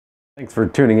Thanks for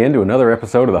tuning in to another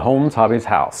episode of the Holmes Hobbies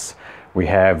House. We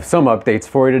have some updates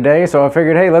for you today, so I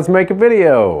figured, hey, let's make a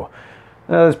video.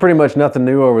 There's pretty much nothing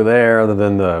new over there other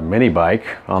than the mini bike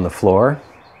on the floor,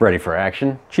 ready for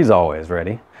action. She's always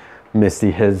ready.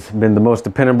 Misty has been the most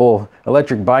dependable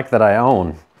electric bike that I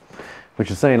own,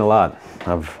 which is saying a lot.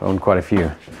 I've owned quite a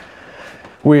few.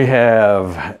 We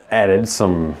have added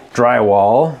some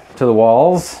drywall to the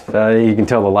walls. You can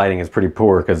tell the lighting is pretty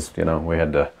poor because, we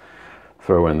had to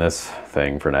throw in this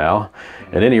thing for now.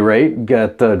 At any rate,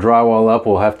 got the drywall up.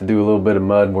 We'll have to do a little bit of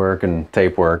mud work and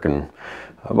tape work, and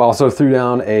I've also threw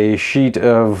down a sheet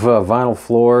of vinyl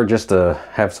floor just to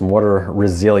have some water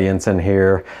resilience in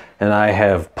here. And I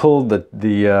have pulled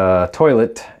the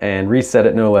toilet and reset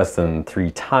it no less than 3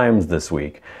 times this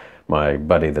week. My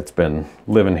buddy that's been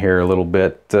living here a little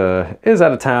bit is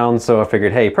out of town, so I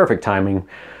figured, hey, perfect timing.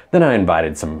 Then I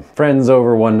invited some friends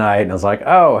over one night and I was like,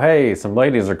 oh, hey, some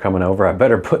ladies are coming over. I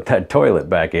better put that toilet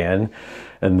back in.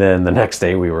 And then the next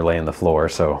day we were laying the floor,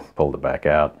 so pulled it back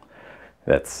out.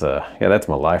 That's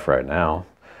my life right now.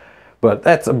 But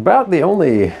that's about the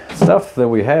only stuff that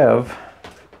we have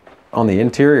on the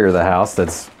interior of the house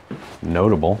that's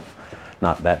notable.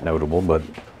 Not that notable, but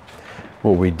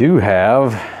what we do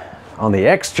have on the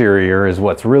exterior is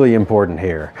what's really important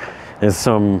here. Is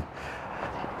some,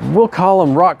 we'll call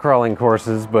them rock crawling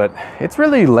courses, but it's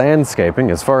really landscaping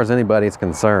as far as anybody's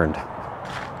concerned.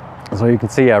 So you can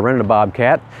see I rented a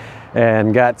Bobcat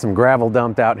and got some gravel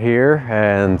dumped out here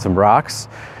and some rocks.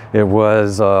 It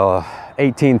was a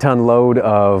 18-ton load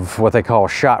of what they call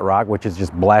shot rock, which is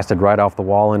just blasted right off the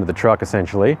wall into the truck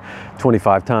essentially.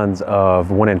 25 tons of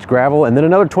 1-inch gravel, and then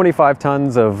another 25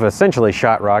 tons of essentially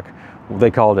shot rock.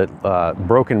 They called it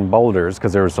broken boulders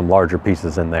because there were some larger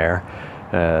pieces in there.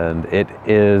 And it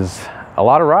is a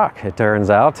lot of rock, it turns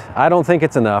out. I don't think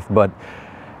it's enough, but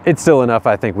it's still enough.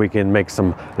 I think we can make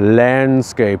some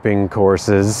landscaping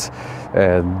courses.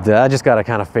 And I just got to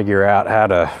kind of figure out how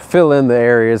to fill in the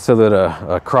areas so that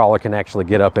a crawler can actually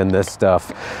get up in this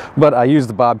stuff. But I used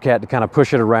the Bobcat to kind of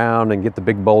push it around and get the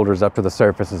big boulders up to the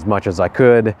surface as much as I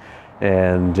could.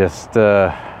 And just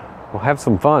we'll have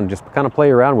some fun, just kind of play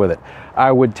around with it.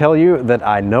 I would tell you that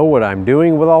I know what I'm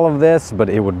doing with all of this, but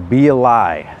it would be a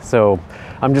lie. So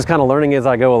I'm just kind of learning as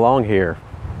I go along here.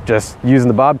 Just using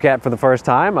the Bobcat for the first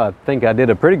time, I think I did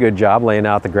a pretty good job laying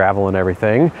out the gravel and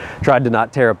everything. Tried to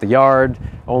not tear up the yard,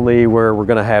 only where we're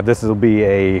gonna have, this will be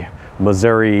a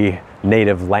Missouri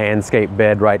native landscape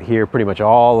bed right here. Pretty much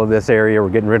all of this area, we're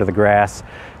getting rid of the grass.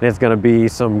 And it's gonna be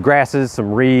some grasses,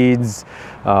 some reeds,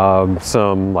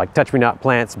 some like touch-me-not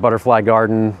plants, butterfly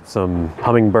garden, some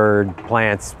hummingbird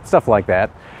plants, stuff like that.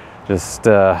 Just,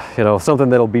 something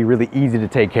that'll be really easy to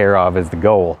take care of is the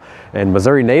goal. And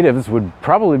Missouri natives would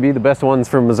probably be the best ones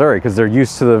from Missouri because they're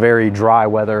used to the very dry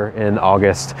weather in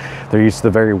August. They're used to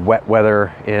the very wet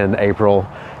weather in April.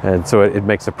 And so it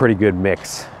makes a pretty good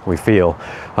mix, we feel.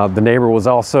 The neighbor was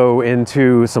also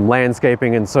into some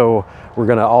landscaping, and so we're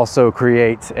gonna also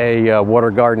create a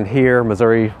water garden here,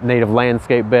 Missouri native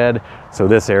landscape bed. So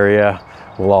this area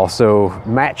will also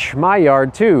match my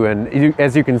yard too. And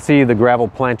as you can see, the gravel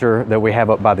planter that we have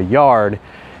up by the yard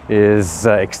is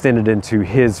extended into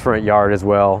his front yard as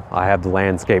well. I have the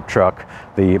landscape truck,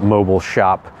 the mobile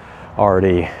shop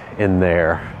already in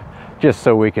there, just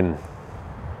so we can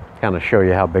kind of show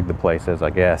you how big the place is,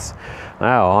 I guess.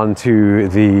 Now on to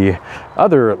the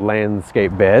other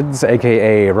landscape beds,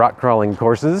 AKA rock crawling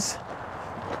courses.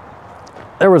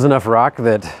 There was enough rock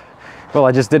that, well,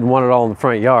 I just didn't want it all in the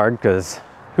front yard because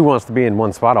who wants to be in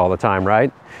one spot all the time,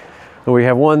 right? And we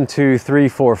have 1, 2, 3,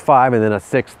 4, 5, and then a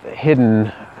 6th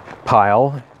hidden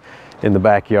pile in the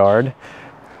backyard.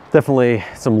 Definitely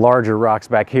some larger rocks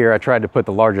back here. I tried to put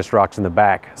the largest rocks in the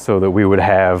back so that we would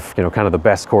have, kind of the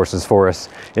best courses for us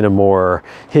in a more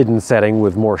hidden setting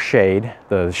with more shade.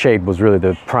 The shade was really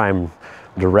the prime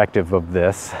directive of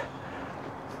this.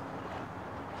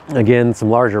 Again, some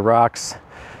larger rocks.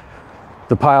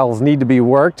 The piles need to be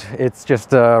worked. It's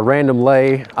just a random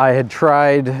lay. I had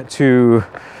tried to,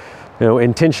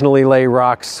 intentionally lay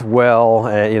rocks well,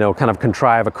 kind of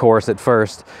contrive a course at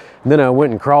first. And then I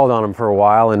went and crawled on them for a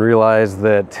while and realized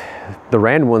that the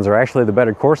random ones are actually the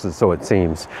better courses, so it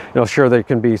seems. Sure, there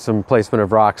can be some placement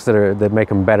of rocks that make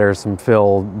them better, some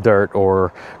fill, dirt,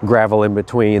 or gravel in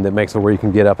between that makes it where you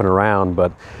can get up and around.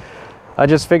 But I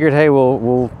just figured, hey,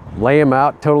 we'll lay them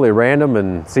out totally random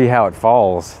and see how it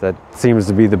falls. That seems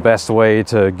to be the best way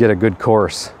to get a good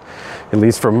course, at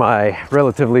least from my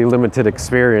relatively limited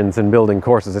experience in building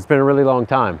courses. It's been a really long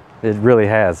time. It really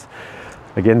has.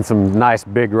 Again, some nice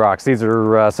big rocks. These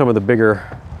are some of the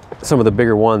bigger some of the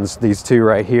bigger ones, these two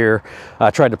right here. I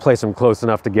tried to place them close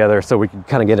enough together so we could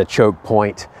kind of get a choke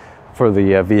point for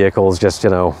the vehicles, just, you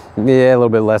know, yeah, a little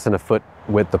bit less than a foot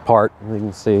width apart. You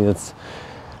can see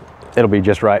it'll be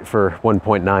just right for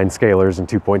 1.9 scalers and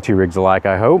 2.2 rigs alike,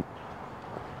 I hope.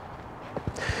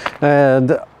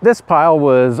 And this pile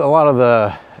was a lot of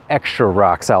the extra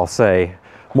rocks, I'll say.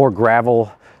 More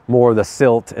gravel, more of the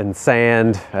silt and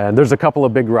sand, and there's a couple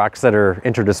of big rocks that are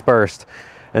interdispersed,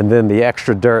 and then the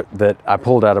extra dirt that I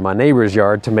pulled out of my neighbor's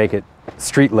yard to make it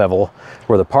street level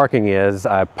where the parking is,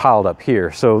 I piled up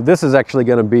here. So this is actually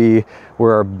going to be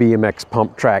where our BMX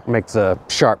pump track makes a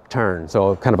sharp turn,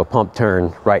 so kind of a pump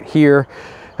turn right here.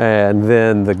 And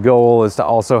then the goal is to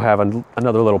also have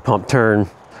another little pump turn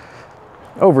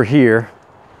over here.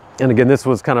 And again, this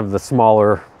was kind of the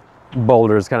smaller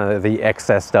boulders, kind of the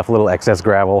excess stuff, little excess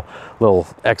gravel, little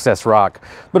excess rock,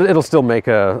 but it'll still make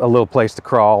a little place to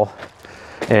crawl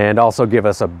and also give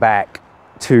us a back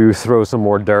to throw some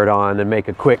more dirt on and make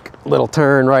a quick little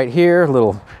turn right here,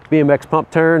 little BMX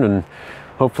pump turn, and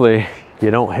hopefully you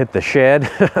don't hit the shed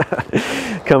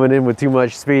coming in with too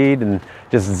much speed and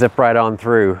just zip right on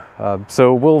through.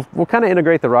 So we'll kind of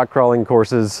integrate the rock crawling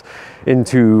courses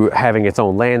into having its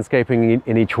own landscaping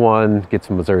in each one, get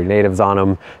some Missouri natives on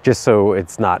them, just so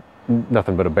it's not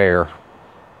nothing but a bare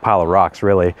pile of rocks,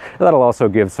 really. And that'll also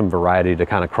give some variety to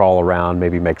kind of crawl around,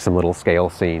 maybe make some little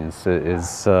scale scenes.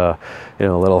 You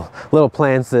know, little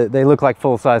plants that they look like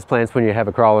full-size plants when you have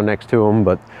a crawler next to them,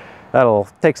 but that'll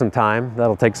take some time.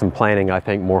 That'll take some planning, I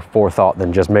think, more forethought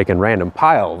than just making random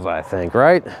piles, I think,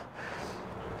 right?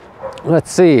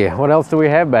 Let's see, what else do we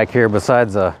have back here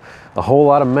besides a whole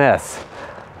lot of mess?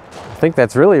 I think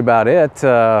that's really about it.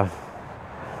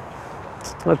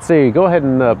 Let's see, go ahead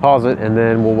and pause it, and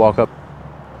then we'll walk up.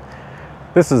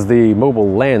 This is the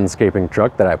mobile landscaping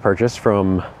truck that I purchased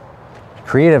from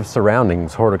Creative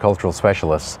Surroundings Horticultural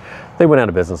Specialists. They went out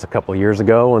of business a couple of years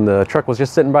ago, and the truck was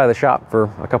just sitting by the shop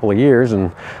for a couple of years,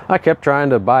 and I kept trying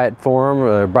to buy it from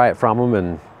them,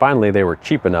 and finally they were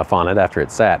cheap enough on it after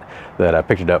it sat that I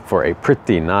picked it up for a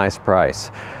pretty nice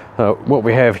price. What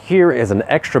we have here is an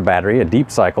extra battery, a deep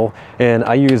cycle, and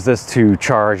I use this to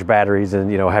charge batteries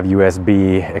and, you know, have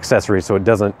USB accessories so it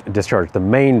doesn't discharge the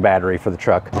main battery for the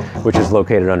truck, which is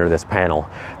located under this panel.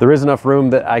 There is enough room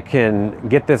that I can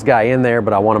get this guy in there,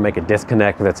 but I want to make a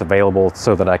disconnect that's available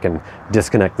so that I can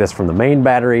disconnect this from the main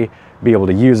battery, be able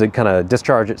to use it, kind of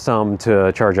discharge it some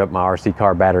to charge up my RC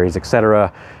car batteries,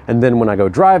 etc. And then when I go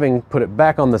driving, put it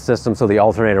back on the system so the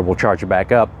alternator will charge it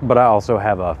back up. But I also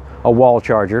have a wall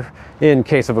charger in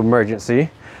case of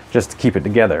emergency, just to keep it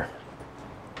together.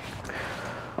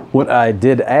 What I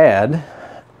did add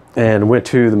and went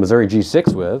to the Missouri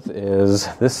G6 with is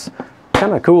this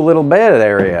kind of cool little bed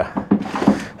area.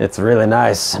 It's really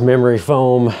nice memory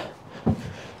foam.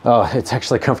 Oh, it's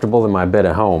actually comfortable in my bed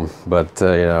at home, but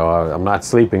you know, I'm not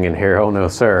sleeping in here. Oh no,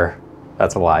 sir.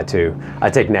 That's a lie too.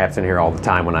 I take naps in here all the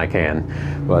time when I can,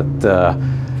 but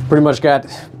pretty much got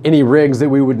any rigs that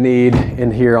we would need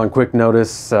in here on quick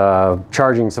notice.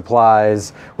 Charging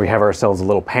supplies. We have ourselves a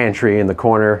little pantry in the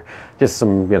corner. Just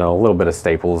some, you know, a little bit of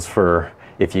staples for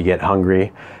if you get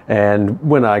hungry. And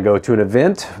when I go to an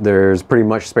event, there's pretty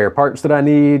much spare parts that I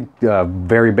need, a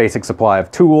very basic supply of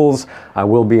tools. I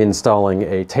will be installing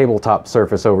a tabletop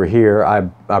surface over here. I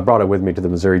brought it with me to the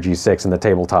Missouri G6, and the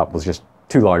tabletop was just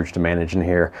too large to manage in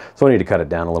here, so I need to cut it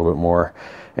down a little bit more.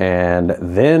 And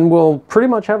then we'll pretty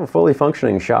much have a fully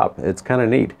functioning shop. It's kind of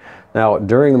neat. Now,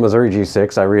 during the Missouri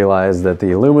G6, I realized that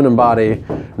the aluminum body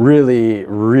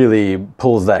really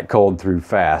pulls that cold through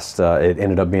fast. It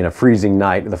ended up being a freezing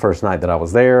night the first night that I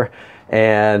was there,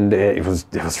 and it was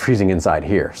freezing inside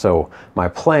here. So my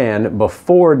plan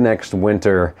before next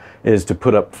winter is to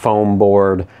put up foam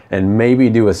board and maybe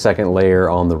do a second layer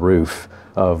on the roof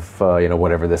of you know,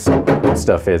 whatever this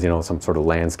stuff is, you know, some sort of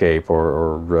landscape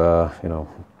or you know,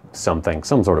 some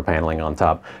sort of paneling on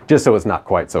top, just so it's not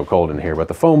quite so cold in here. But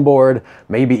the foam board,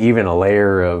 maybe even a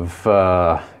layer of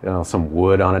you know, some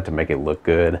wood on it to make it look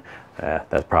good.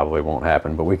 That probably won't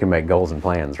happen, but we can make goals and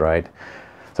plans, right?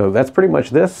 So that's pretty much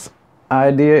this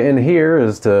idea in here,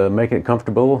 is to make it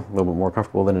comfortable, a little bit more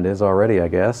comfortable than it is already, I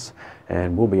guess.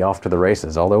 And we'll be off to the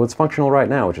races, although it's functional right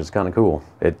now, which is kind of cool.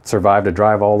 It survived a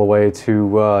drive all the way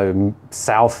to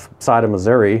south side of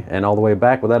Missouri and all the way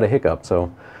back without a hiccup,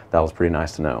 so that was pretty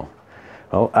nice to know.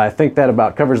 Well, I think that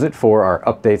about covers it for our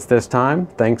updates this time.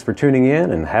 Thanks for tuning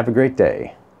in, and have a great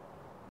day.